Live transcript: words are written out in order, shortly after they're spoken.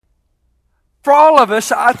For all of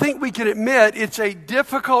us, I think we can admit it's a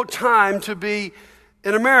difficult time to be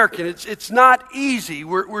an American. It's not easy.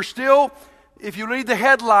 We're still, if you read the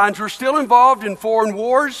headlines, we're still involved in foreign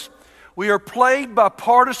wars. We are plagued by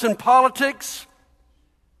partisan politics.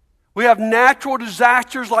 We have natural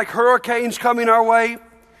disasters like hurricanes coming our way.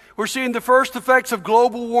 We're seeing the first effects of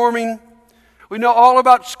global warming. We know all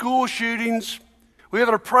about school shootings. We have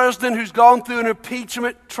a president who's gone through an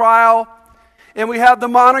impeachment trial. And we have the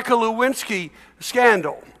Monica Lewinsky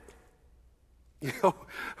scandal. You know,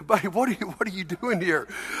 buddy, what are you doing here?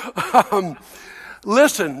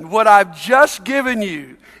 Listen, what I've just given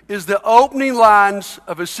you is the opening lines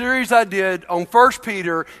of a series I did on 1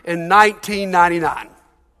 Peter in 1999.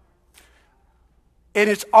 And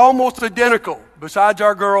it's almost identical, besides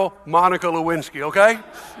our girl, Monica Lewinsky, okay?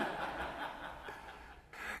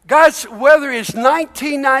 Guys, whether it's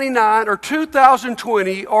 1999 or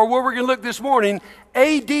 2020 or where we're going to look this morning,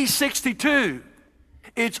 AD 62,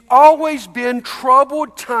 it's always been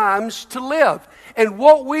troubled times to live. And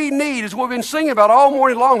what we need is what we've been singing about all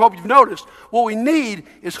morning long. Hope you've noticed. What we need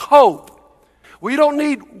is hope. We don't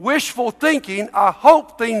need wishful thinking. I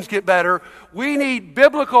hope things get better. We need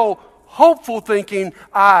biblical, hopeful thinking.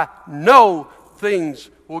 I know things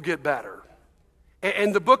will get better.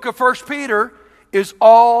 And the book of 1 Peter is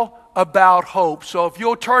all about hope. So if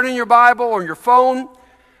you'll turn in your Bible or your phone,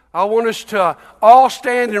 I want us to all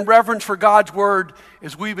stand in reverence for God's word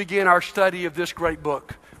as we begin our study of this great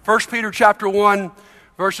book. 1 Peter chapter 1,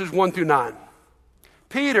 verses 1 through 9.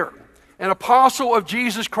 Peter, an apostle of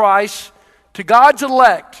Jesus Christ, to God's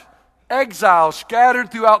elect, exiles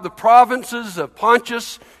scattered throughout the provinces of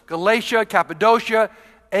Pontus, Galatia, Cappadocia,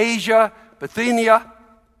 Asia, Bithynia,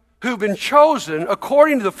 who've been chosen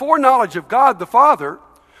according to the foreknowledge of God the Father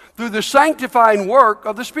through the sanctifying work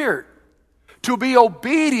of the Spirit, to be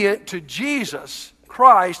obedient to Jesus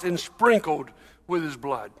Christ and sprinkled with his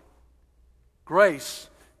blood. Grace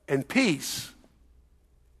and peace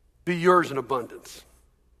be yours in abundance.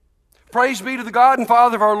 Praise be to the God and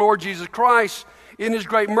Father of our Lord Jesus Christ. In his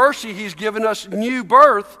great mercy, he's given us new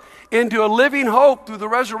birth into a living hope through the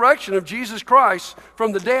resurrection of Jesus Christ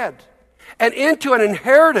from the dead, and into an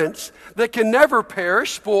inheritance that can never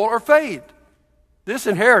perish, spoil, or fade. This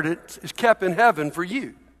inheritance is kept in heaven for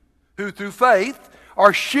you, who through faith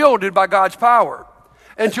are shielded by God's power,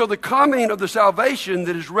 until the coming of the salvation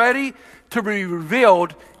that is ready to be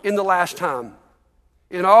revealed in the last time.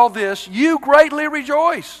 In all this, you greatly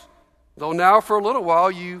rejoice, though now for a little while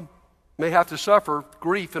you may have to suffer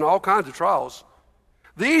grief and all kinds of trials.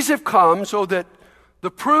 These have come so that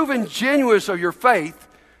the proven genuineness of your faith,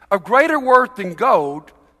 of greater worth than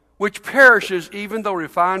gold, which perishes even though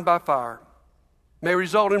refined by fire, may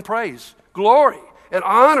result in praise, glory, and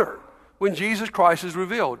honor when Jesus Christ is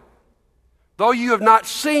revealed. Though you have not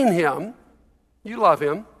seen him, you love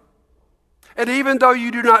him. And even though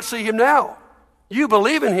you do not see him now, you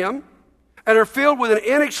believe in him and are filled with an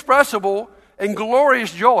inexpressible and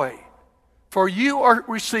glorious joy, for you are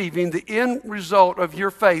receiving the end result of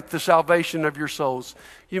your faith, the salvation of your souls.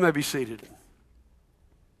 You may be seated.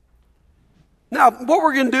 Now, what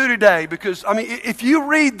we're going to do today, because, if you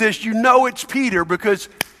read this, you know it's Peter, because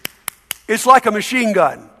it's like a machine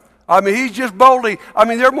gun. He's just boldly,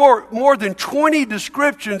 there are more than 20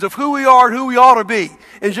 descriptions of who we are and who we ought to be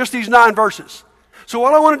in just these 9 verses. So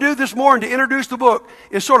what I want to do this morning to introduce the book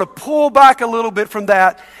is sort of pull back a little bit from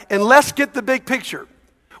that, and let's get the big picture.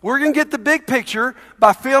 We're going to get the big picture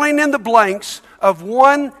by filling in the blanks of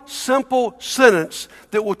one simple sentence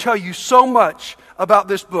that will tell you so much about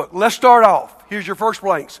this book. Let's start off. Here's your first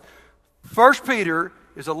blanks. 1 Peter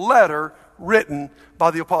is a letter written by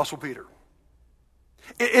the Apostle Peter.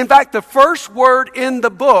 In fact, the first word in the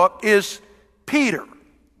book is Peter.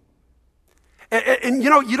 And you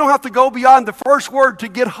don't have to go beyond the first word to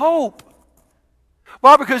get hope.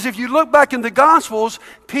 Why? Because if you look back in the Gospels,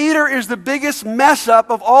 Peter is the biggest mess up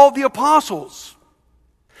of all the apostles.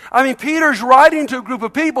 Peter's writing to a group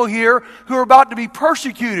of people here who are about to be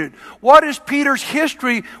persecuted. What is Peter's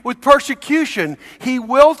history with persecution? He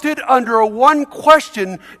wilted under a one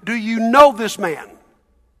question: do you know this man?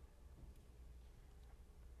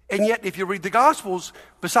 And yet, if you read the Gospels,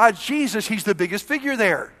 besides Jesus, he's the biggest figure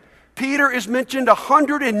there. Peter is mentioned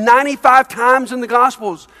 195 times in the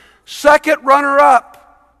Gospels. Second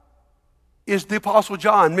runner-up is the Apostle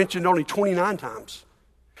John, mentioned only 29 times.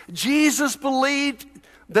 Jesus believed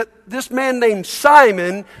that this man named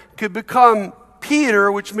Simon could become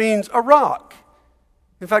Peter, which means a rock.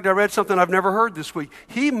 In fact, I read something I've never heard this week.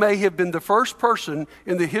 He may have been the first person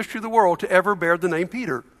in the history of the world to ever bear the name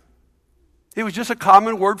Peter. It was just a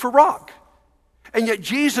common word for rock. And yet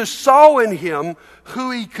Jesus saw in him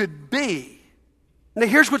who he could be. Now,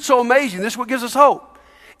 here's what's so amazing. This is what gives us hope.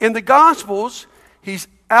 In the Gospels, he's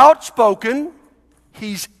outspoken,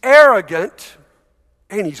 he's arrogant,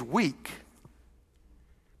 and he's weak.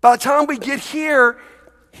 By the time we get here,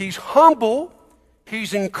 he's humble,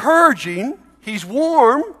 he's encouraging, he's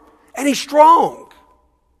warm, and he's strong.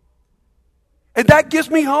 And that gives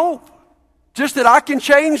me hope. Just that I can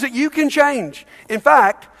change, that you can change. In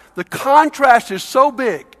fact, the contrast is so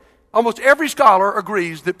big. Almost every scholar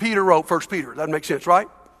agrees that Peter wrote 1 Peter. That makes sense, right?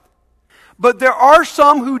 But there are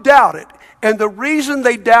some who doubt it. And the reason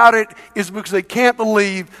they doubt it is because they can't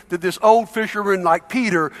believe that this old fisherman like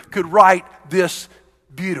Peter could write this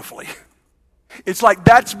beautifully. It's like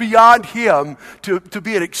that's beyond him to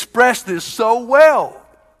be able to express this so well.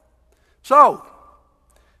 So,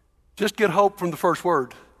 just get hope from the first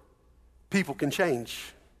word. People can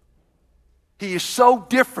change. He is so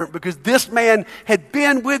different because this man had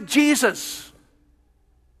been with Jesus.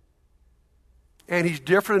 And he's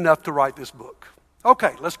different enough to write this book.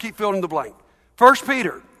 Okay, let's keep filling in the blank. 1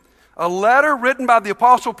 Peter, a letter written by the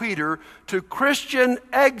Apostle Peter to Christian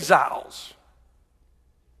exiles.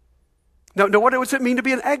 Now, what does it mean to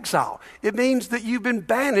be an exile? It means that you've been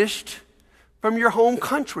banished from your home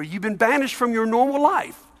country. You've been banished from your normal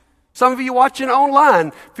life. Some of you watching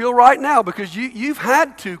online feel right now because you've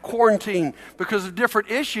had to quarantine because of different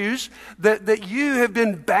issues that you have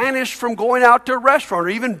been banished from going out to a restaurant or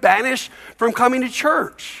even banished from coming to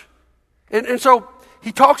church. And so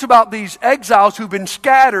he talks about these exiles who've been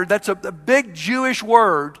scattered. That's a big Jewish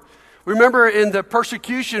word. Remember in the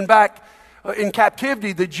persecution back in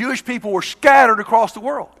captivity, the Jewish people were scattered across the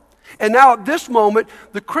world. And now at this moment,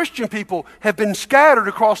 the Christian people have been scattered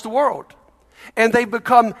across the world. And they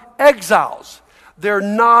become exiles. They're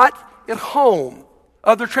not at home.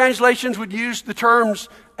 Other translations would use the terms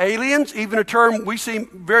aliens, even a term we seem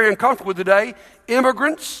very uncomfortable with today,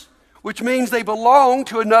 immigrants, which means they belong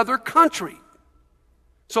to another country.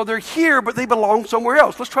 So they're here, but they belong somewhere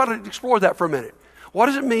else. Let's try to explore that for a minute. What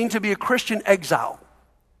does it mean to be a Christian exile?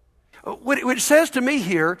 What it says to me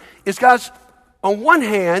here is, guys, on one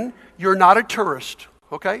hand, you're not a tourist,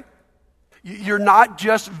 okay? You're not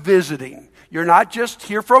just visiting. You're not just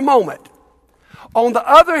here for a moment. On the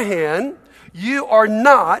other hand, you are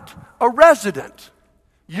not a resident.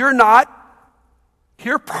 You're not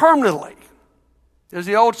here permanently. As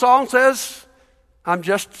the old song says, I'm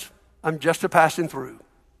just a passing through.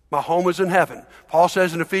 My home is in heaven. Paul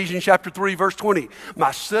says in Ephesians chapter 3, verse 20,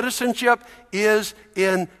 my citizenship is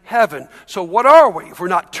in heaven. So what are we? If we're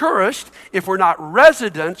not tourists, if we're not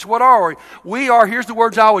residents, what are we? We are, here's the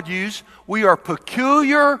words I would use, we are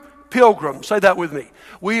peculiar pilgrims. Say that with me.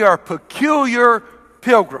 We are peculiar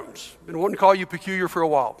pilgrims. Been wanting to call you peculiar for a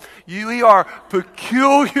while. We are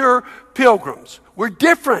peculiar pilgrims. We're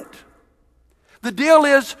different. The deal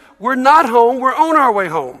is we're not home, we're on our way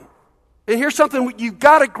home. And here's something you've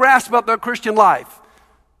got to grasp about the Christian life.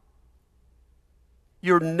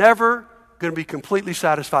 You're never going to be completely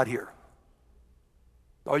satisfied here.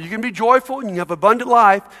 Oh, you can be joyful and you can have abundant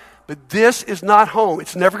life, but this is not home.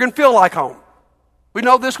 It's never going to feel like home. We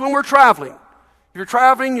know this when we're traveling. If you're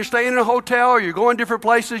traveling, you're staying in a hotel, or you're going different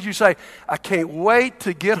places, you say, I can't wait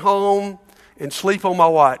to get home and sleep on my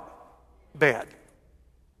what? Bed.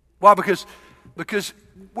 Why? Because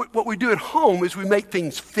what we do at home is we make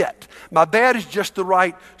things fit. My bed is just the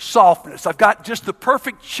right softness. I've got just the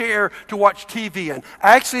perfect chair to watch TV in.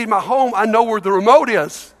 Actually, in my home, I know where the remote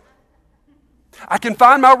is. I can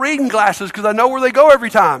find my reading glasses because I know where they go every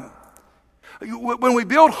time. When we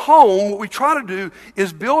build home, what we try to do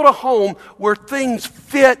is build a home where things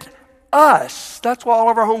fit us. That's why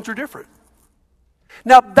all of our homes are different.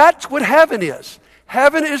 Now, that's what heaven is.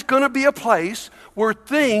 Heaven is going to be a place where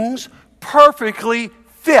things perfectly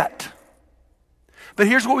fit. But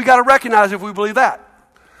here's what we got to recognize if we believe that.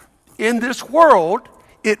 In this world,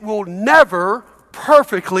 it will never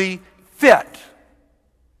perfectly fit.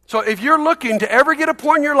 So if you're looking to ever get a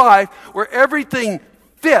point in your life where everything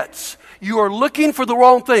fits, you are looking for the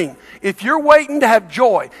wrong thing. If you're waiting to have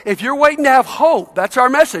joy, if you're waiting to have hope, that's our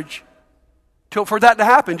message. For that to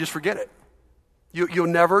happen, just forget it. You'll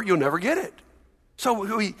never get it. So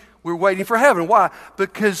we're waiting for heaven. Why?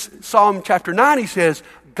 Because Psalm chapter 90 says,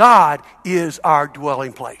 God is our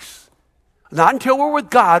dwelling place. Not until we're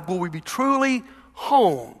with God will we be truly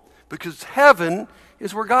home, because heaven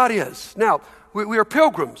is where God is. Now, we are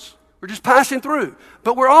pilgrims. We're just passing through.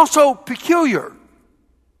 But we're also peculiar.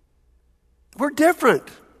 We're different.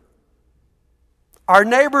 Our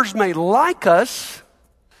neighbors may like us,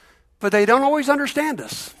 but they don't always understand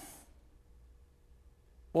us.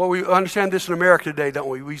 Well, we understand this in America today, don't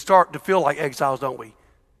we? We start to feel like exiles, don't we?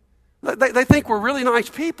 They think we're really nice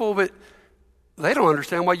people, but They don't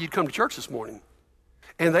understand why you'd come to church this morning.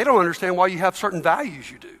 And they don't understand why you have certain values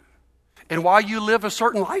you do. And why you live a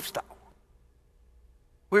certain lifestyle.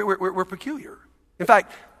 We're peculiar. In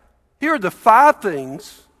fact, here are the 5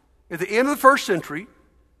 things at the end of the first century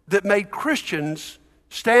that made Christians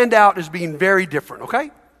stand out as being very different, okay?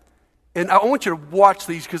 And I want you to watch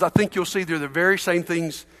these because I think you'll see they're the very same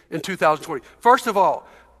things in 2020. First of all,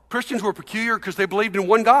 Christians were peculiar because they believed in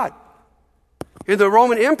one God. In the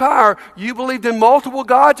Roman Empire, you believed in multiple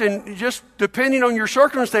gods, and just depending on your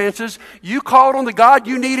circumstances, you called on the God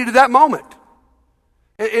you needed at that moment.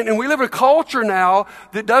 And we live in a culture now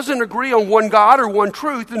that doesn't agree on one God or one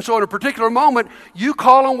truth, and so in a particular moment, you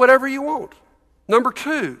call on whatever you want. Number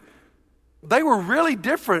 2, they were really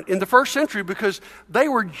different in the first century because they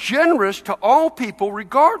were generous to all people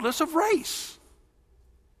regardless of race.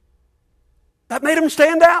 That made them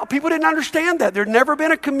stand out. People didn't understand that. There'd never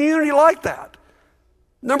been a community like that.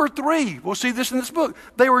 Number 3, we'll see this in this book.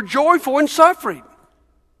 They were joyful in suffering.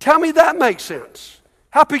 Tell me that makes sense.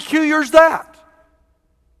 How peculiar is that?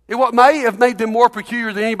 And what may have made them more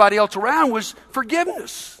peculiar than anybody else around was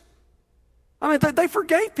forgiveness. I mean, they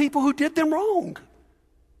forgave people who did them wrong.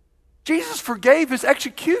 Jesus forgave his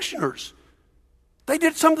executioners. They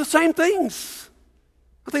did some of the same things.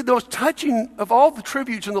 I think the most touching of all the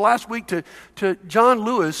tributes in the last week to John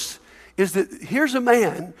Lewis is that here's a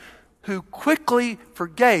man who quickly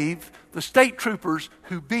forgave the state troopers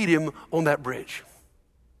who beat him on that bridge.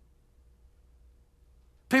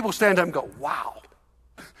 People stand up and go, wow,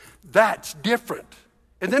 that's different.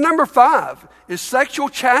 And then number 5 is sexual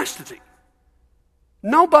chastity.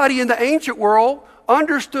 Nobody in the ancient world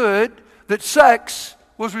understood that sex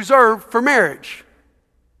was reserved for marriage.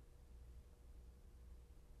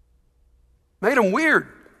 Made them weird.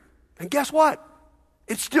 And guess what?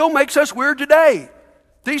 It still makes us weird today.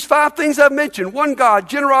 These 5 things I've mentioned, one God,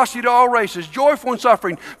 generosity to all races, joyful in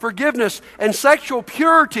suffering, forgiveness, and sexual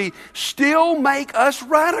purity still make us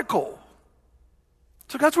radical.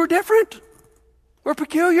 So because we're different. We're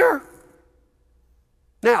peculiar.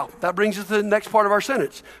 Now, that brings us to the next part of our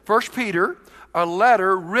sentence. 1 Peter, a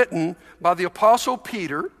letter written by the Apostle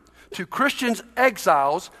Peter to Christians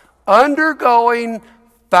exiles undergoing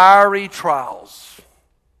fiery trials.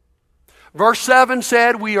 Verse 7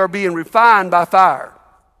 said we are being refined by fire.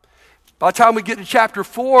 By the time we get to chapter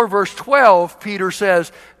 4, verse 12, Peter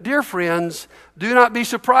says, "Dear friends, do not be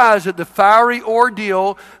surprised at the fiery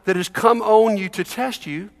ordeal that has come on you to test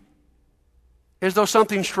you, as though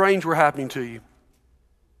something strange were happening to you."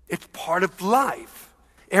 It's part of life.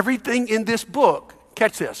 Everything in this book,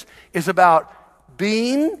 catch this, is about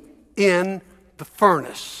being in the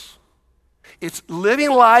furnace. It's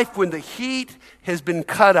living life when the heat has been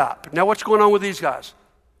cut up. Now, what's going on with these guys?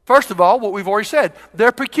 First of all, what we've already said,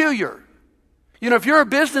 they're peculiar. You know, if you're a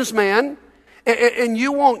businessman and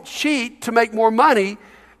you won't cheat to make more money,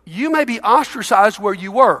 you may be ostracized where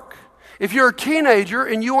you work. If you're a teenager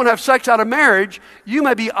and you won't have sex out of marriage, you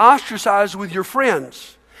may be ostracized with your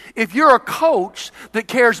friends. If you're a coach that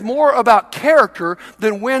cares more about character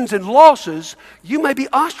than wins and losses, you may be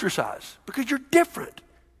ostracized because you're different.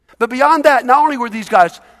 But beyond that, not only were these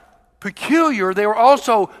guys peculiar, they were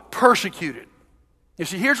also persecuted. You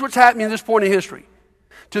see, here's what's happening at this point in history.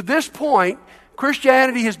 To this point,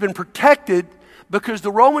 Christianity has been protected because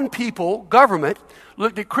the Roman people, government,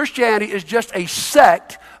 looked at Christianity as just a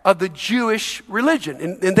sect of the Jewish religion,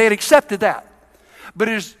 and they had accepted that. But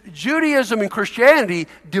as Judaism and Christianity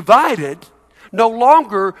divided, no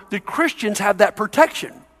longer did Christians have that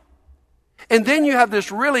protection. And then you have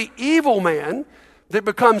this really evil man that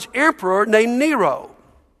becomes emperor named Nero.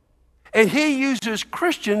 And he uses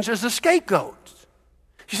Christians as a scapegoat.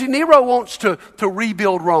 You see, Nero wants to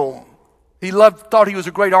rebuild Rome. He thought he was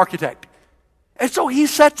a great architect. And so he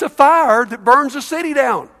sets a fire that burns the city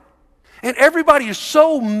down. And everybody is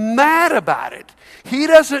so mad about it. He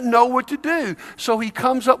doesn't know what to do. So he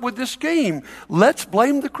comes up with this scheme. Let's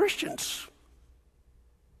blame the Christians.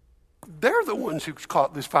 They're the ones who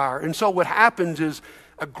caught this fire. And so what happens is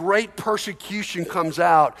a great persecution comes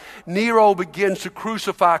out. Nero begins to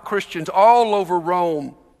crucify Christians all over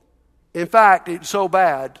Rome. In fact, it's so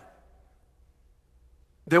bad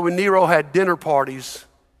that when Nero had dinner parties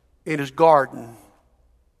in his garden,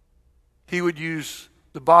 he would use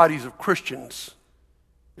the bodies of Christians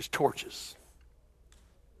as torches.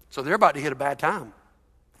 So they're about to hit a bad time.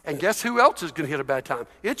 And guess who else is going to hit a bad time?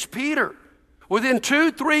 It's Peter. Within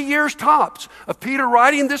 2-3 years tops of Peter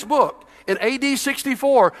writing this book, in AD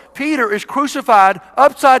 64, Peter is crucified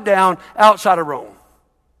upside down outside of Rome.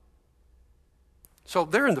 So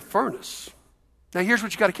they're in the furnace. Now here's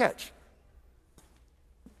what you got to catch.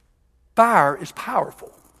 Fire is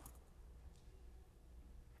powerful.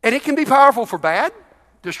 And it can be powerful for bad,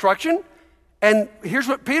 destruction. And here's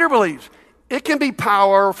what Peter believes. It can be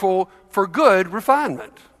powerful for good,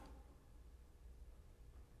 refinement.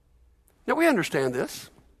 Now, we understand this.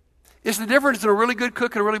 It's the difference in a really good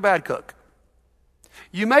cook and a really bad cook.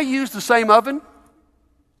 You may use the same oven,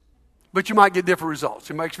 but you might get different results.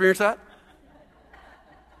 You might experience that.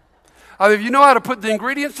 I mean, if you know how to put the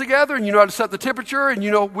ingredients together and you know how to set the temperature and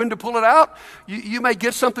you know when to pull it out, you may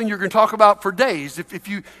get something you're going to talk about for days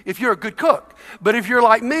if you're a good cook. But if you're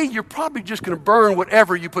like me, you're probably just going to burn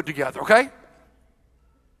whatever you put together, okay?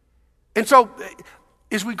 And so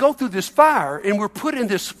as we go through this fire and we're put in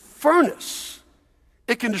this furnace,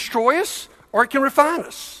 it can destroy us or it can refine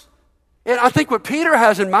us. And I think what Peter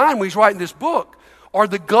has in mind when he's writing this book are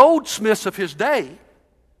the goldsmiths of his day.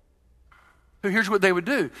 So here's what they would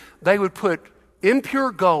do. They would put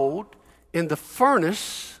impure gold in the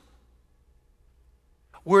furnace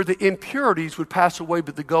where the impurities would pass away,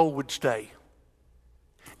 but the gold would stay.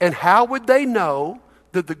 And how would they know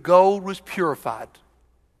that the gold was purified?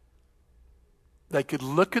 They could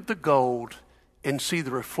look at the gold and see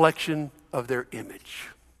the reflection of their image.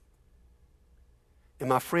 And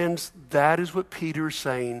my friends, that is what Peter is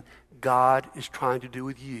saying God is trying to do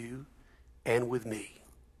with you and with me.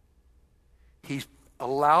 He's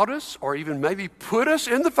allowed us, or even maybe put us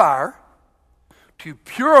in the fire to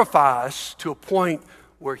purify us to a point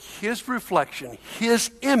where His reflection,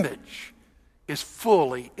 His image is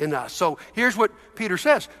fully in us. So here's what Peter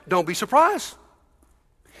says. Don't be surprised.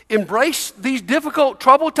 Embrace these difficult,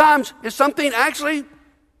 troubled times as something actually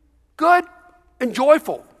good and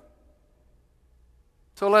joyful.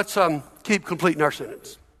 So let's keep completing our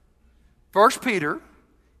sentence. 1 Peter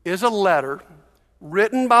is a letter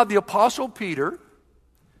written by the Apostle Peter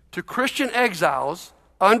to Christian exiles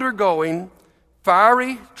undergoing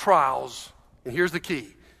fiery trials. And here's the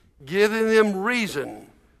key. Giving them reason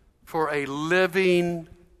for a living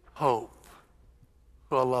hope.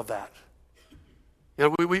 Well, I love that.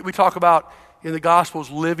 You know, we talk about in the Gospels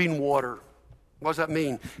living water. What does that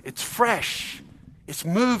mean? It's fresh. It's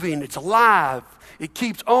moving. It's alive. It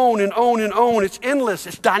keeps on and on and on. It's endless.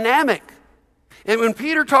 It's dynamic. And when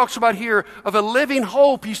Peter talks about here of a living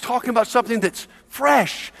hope, he's talking about something that's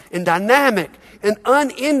fresh and dynamic and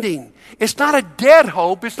unending. It's not a dead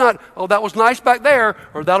hope. It's not, oh, that was nice back there,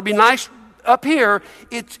 or that'll be nice up here.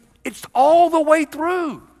 It's all the way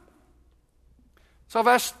through. So I've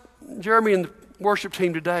asked Jeremy and the worship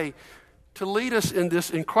team today to lead us in this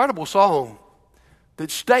incredible song that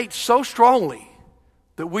states so strongly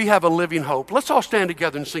that we have a living hope. Let's all stand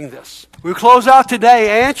together and sing this. We'll close out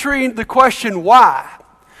today answering the question, why?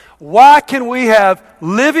 Why can we have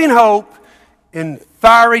living hope in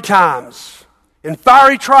fiery times, in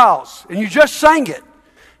fiery trials? And you just sang it.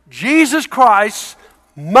 Jesus Christ,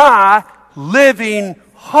 my living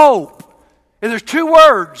hope. And there's two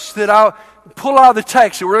words that I'll pull out of the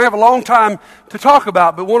text that we're going to have a long time to talk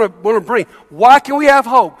about, but want to bring. Why can we have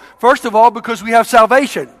hope? First of all, because we have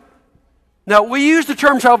salvation. Now, we use the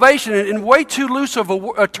term salvation in way too loose of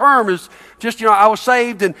a term as just, I was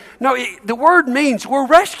saved. And no, the word means we're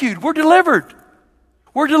rescued. We're delivered.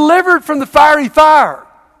 We're delivered from the fiery fire.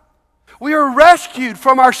 We are rescued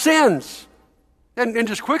from our sins. And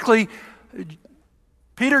just quickly,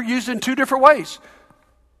 Peter used it in two different ways.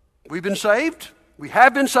 We've been saved. We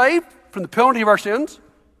have been saved from the penalty of our sins.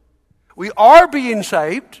 We are being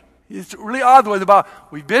saved. It's really odd the way the Bible,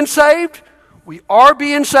 we've been saved. We are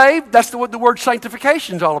being saved. That's what the word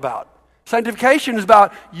sanctification is all about. Sanctification is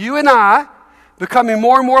about you and I becoming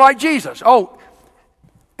more and more like Jesus. Oh,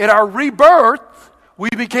 in our rebirth, we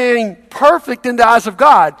became perfect in the eyes of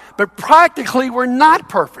God, but practically we're not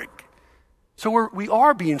perfect. So we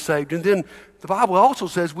are being saved. And then the Bible also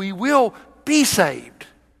says we will be saved.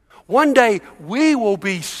 One day we will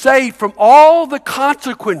be saved from all the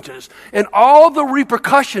consequences and all the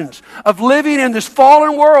repercussions of living in this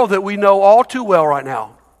fallen world that we know all too well right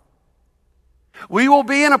now. We will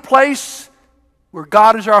be in a place where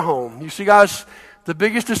God is our home. You see, guys, the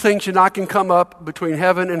biggest distinction I can come up between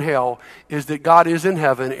heaven and hell is that God is in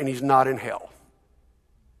heaven and He's not in hell.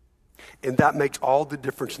 And that makes all the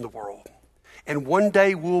difference in the world. And one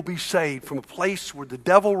day we'll be saved from a place where the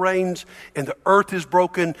devil reigns and the earth is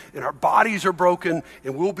broken and our bodies are broken,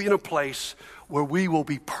 and we'll be in a place where we will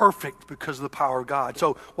be perfect because of the power of God.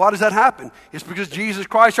 So why does that happen? It's because Jesus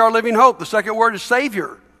Christ, our living hope. The second word is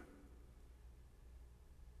Savior.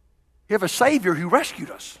 You have a Savior who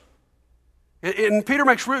rescued us. And Peter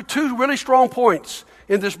makes two really strong points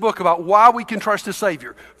in this book about why we can trust the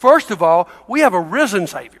Savior. First of all, we have a risen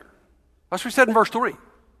Savior. That's what he said in verse 3.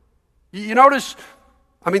 You notice,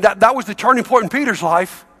 that was the turning point in Peter's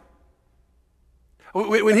life.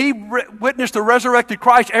 When he witnessed the resurrected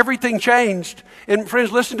Christ, everything changed. And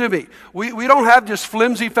friends, listen to me. We don't have just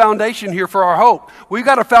flimsy foundation here for our hope. We've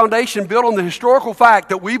got a foundation built on the historical fact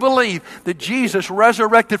that we believe that Jesus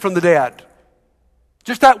resurrected from the dead.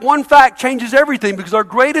 Just that one fact changes everything, because our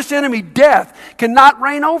greatest enemy, death, cannot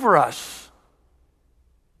reign over us.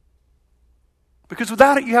 Because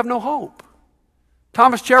without it, you have no hope.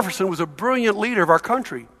 Thomas Jefferson was a brilliant leader of our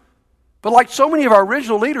country. But like so many of our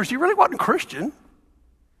original leaders, he really wasn't a Christian.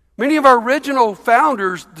 Many of our original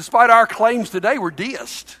founders, despite our claims today, were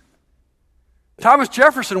deists. Thomas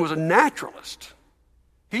Jefferson was a naturalist.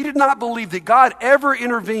 He did not believe that God ever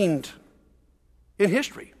intervened in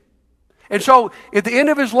history. And so, at the end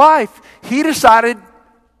of his life, he decided,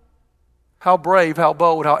 how brave, how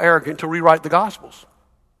bold, how arrogant, to rewrite the Gospels.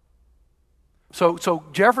 So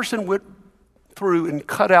Jefferson went through and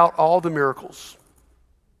cut out all the miracles.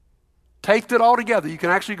 Taped it all together. You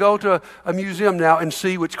can actually go to a museum now and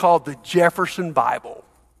see what's called the Jefferson Bible.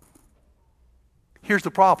 Here's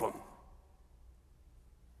the problem.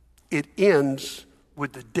 It ends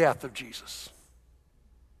with the death of Jesus.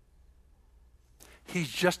 He's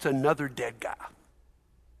just another dead guy.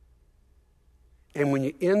 And when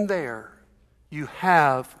you end there, you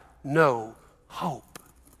have no hope.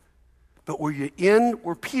 But where you end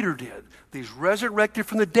where Peter did, he's resurrected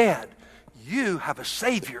from the dead, you have a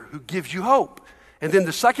Savior who gives you hope. And then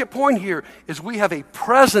the second point here is we have a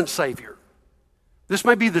present Savior. This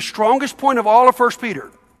may be the strongest point of all of 1 Peter.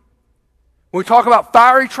 When we talk about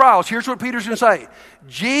fiery trials, here's what Peter's going to say.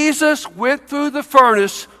 Jesus went through the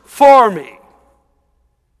furnace for me.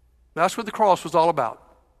 That's what the cross was all about.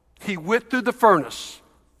 He went through the furnace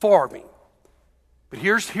for me. But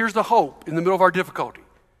here's the hope in the middle of our difficulty.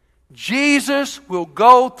 Jesus will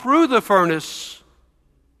go through the furnace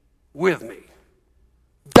with me.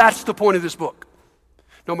 That's the point of this book.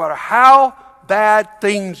 No matter how bad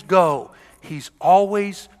things go, he's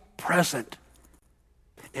always present.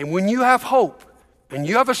 And when you have hope and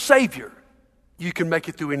you have a Savior, you can make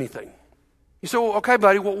it through anything. You say, well, okay,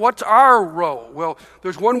 buddy, well, what's our role? Well,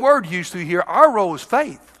 there's one word used through here. Our role is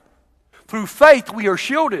faith. Through faith, we are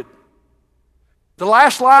shielded. The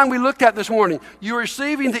last line we looked at this morning, you're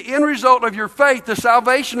receiving the end result of your faith, the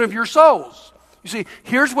salvation of your souls. You see,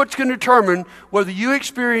 here's what's going to determine whether you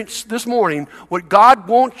experience this morning what God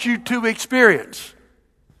wants you to experience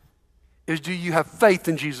is, do you have faith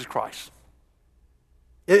in Jesus Christ?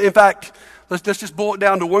 In fact, let's just boil it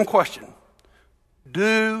down to one question.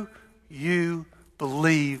 Do you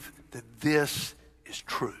believe that this is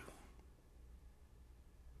true?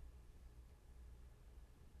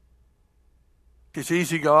 It's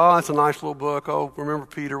easy to go, oh, it's a nice little book. Oh, remember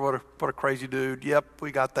Peter, what a crazy dude. Yep,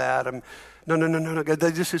 we got that. No.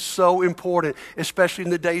 This is so important, especially in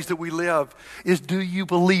the days that we live, is, do you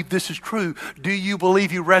believe this is true? Do you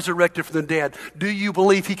believe he resurrected from the dead? Do you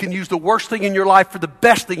believe he can use the worst thing in your life for the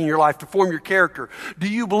best thing in your life to form your character? Do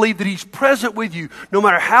you believe that he's present with you no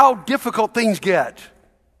matter how difficult things get?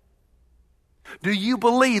 Do you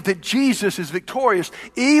believe that Jesus is victorious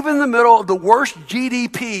even in the middle of the worst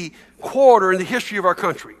GDP quarter in the history of our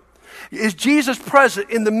country? Is Jesus present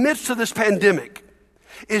in the midst of this pandemic?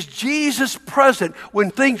 Is Jesus present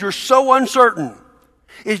when things are so uncertain?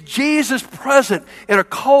 Is Jesus present in a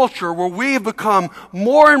culture where we have become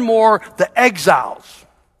more and more the exiles?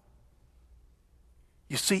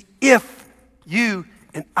 You see, if you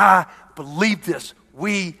and I believe this,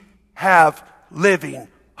 we have living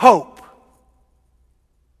hope.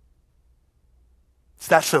 It's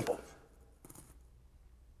that simple.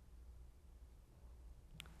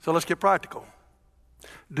 So let's get practical.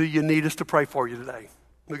 Do you need us to pray for you today?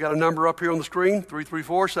 We got a number up here on the screen,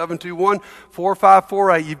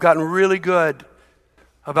 334-721-4548. You've gotten really good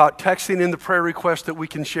about texting in the prayer request that we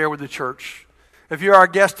can share with the church. If you're our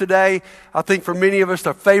guest today, I think for many of us,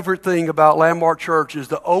 the favorite thing about Landmark Church is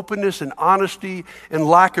the openness and honesty and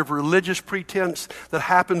lack of religious pretense that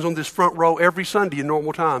happens on this front row every Sunday in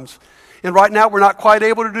normal times. And right now, we're not quite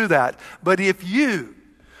able to do that. But if you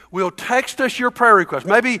will text us your prayer request,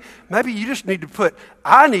 maybe you just need to put,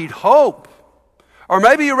 I need hope. Or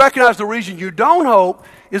maybe you recognize the reason you don't hope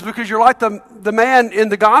is because you're like the man in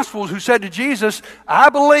the Gospels who said to Jesus, I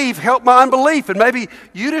believe, help my unbelief. And maybe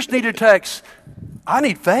you just need to text, I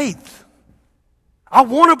need faith. I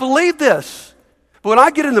want to believe this. But when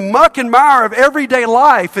I get in the muck and mire of everyday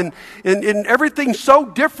life and everything's so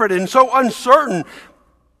different and so uncertain,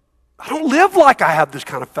 I don't live like I have this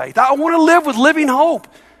kind of faith. I want to live with living hope.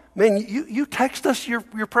 Man, you text us your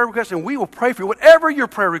prayer request and we will pray for you, whatever your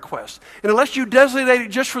prayer request. And unless you designate it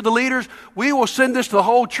just for the leaders, we will send this to the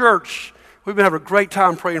whole church. We've been having a great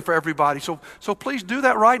time praying for everybody. So please do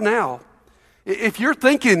that right now. If you're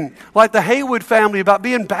thinking like the Haywood family about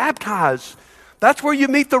being baptized, that's where you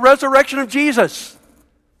meet the resurrection of Jesus.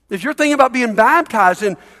 If you're thinking about being baptized,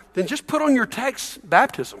 then just put on your text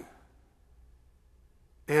baptism.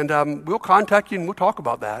 And we'll contact you and we'll talk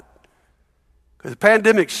about that. Because the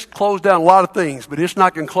pandemic's closed down a lot of things, but it's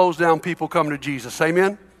not going to close down people coming to Jesus.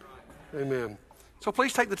 Amen? Amen. So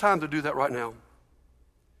please take the time to do that right now.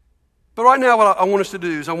 But right now what I want us to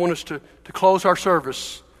do is I want us to close our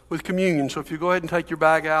service with communion. So if you go ahead and take your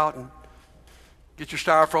bag out and get your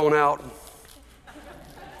styrofoam out.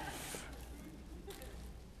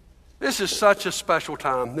 This is such a special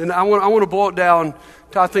time. And I want to boil it down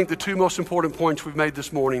to, I think, the two most important points we've made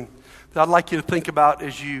this morning that I'd like you to think about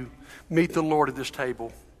as you meet the Lord at this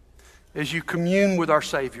table, as you commune with our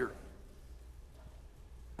Savior.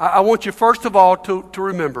 I want you, first of all, to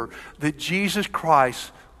remember that Jesus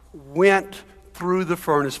Christ went through the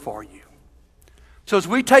furnace for you. So as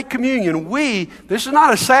we take communion, this is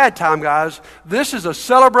not a sad time, guys. This is a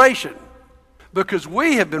celebration because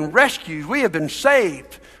we have been rescued. We have been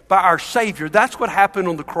saved by our Savior. That's what happened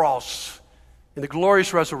on the cross in the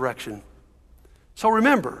glorious resurrection. So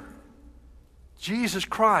remember, Jesus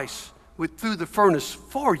Christ went through the furnace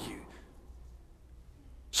for you.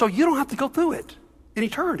 So you don't have to go through it in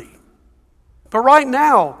eternity. But right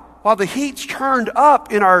now, while the heat's turned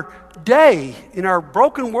up in our day, in our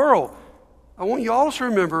broken world, I want you all to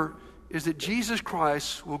remember is that Jesus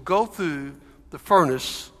Christ will go through the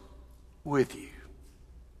furnace with you.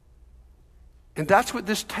 And that's what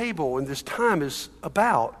this table and this time is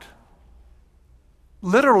about.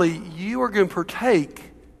 Literally, you are going to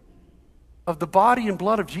partake of the body and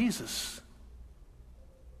blood of Jesus.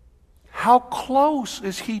 How close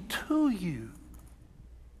is He to you?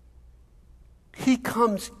 He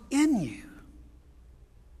comes in you.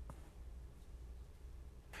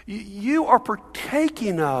 You are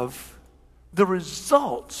partaking of the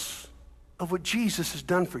results of what Jesus has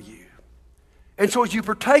done for you. And so as you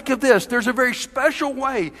partake of this, there's a very special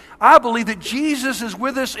way, I believe, that Jesus is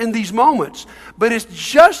with us in these moments. But it's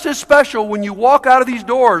just as special when you walk out of these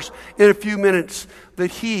doors in a few minutes that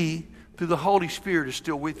He, through the Holy Spirit, is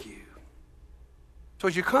still with you. So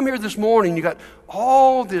as you come here this morning, you got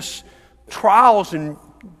all this trials and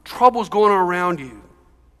troubles going on around you.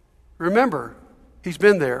 Remember, He's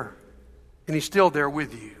been there, and He's still there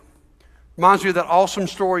with you. Reminds me of that awesome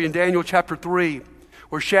story in Daniel chapter 3,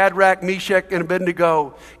 where Shadrach, Meshach, and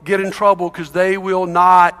Abednego get in trouble because they will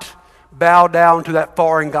not bow down to that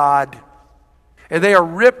foreign god. And they are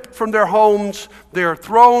ripped from their homes. They are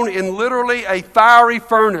thrown in literally a fiery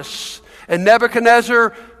furnace. And Nebuchadnezzar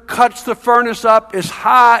cuts the furnace up as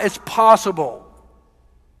high as possible.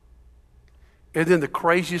 And then the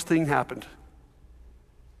craziest thing happened.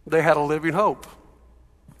 They had a living hope.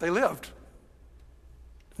 They lived.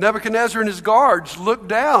 Nebuchadnezzar and his guards looked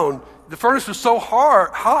down. The furnace was so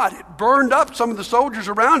hot, it burned up some of the soldiers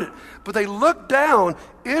around it. But they looked down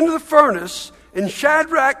into the furnace, and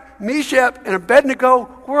Shadrach, Meshach, and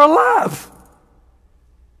Abednego were alive.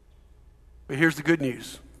 But here's the good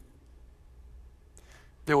news.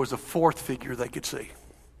 There was a fourth figure they could see.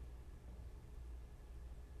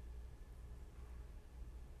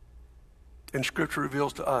 And Scripture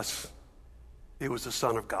reveals to us it was the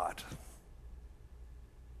Son of God.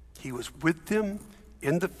 He was with them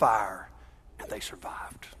in the fire, and they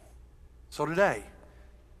survived. So today,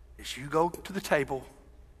 as you go to the table,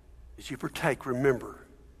 as you partake, remember,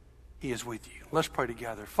 He is with you. Let's pray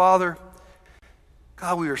together. Father,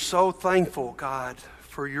 God, we are so thankful, God,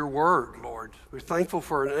 for your word, Lord. We're thankful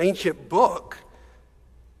for an ancient book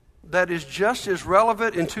that is just as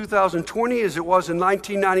relevant in 2020 as it was in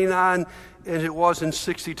 1999 and it was in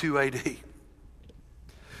 62 AD.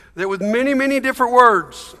 That with many, many different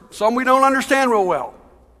words, some we don't understand real well,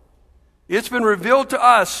 it's been revealed to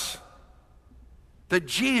us that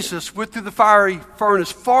Jesus went through the fiery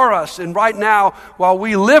furnace for us. And right now, while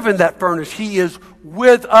we live in that furnace, He is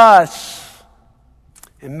with us.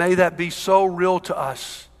 And may that be so real to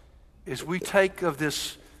us as we take of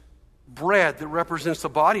this bread that represents the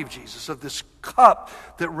body of Jesus, of this cup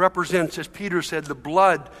that represents, as Peter said, the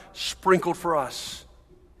blood sprinkled for us.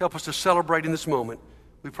 Help us to celebrate in this moment.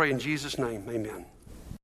 We pray in Jesus' name, amen.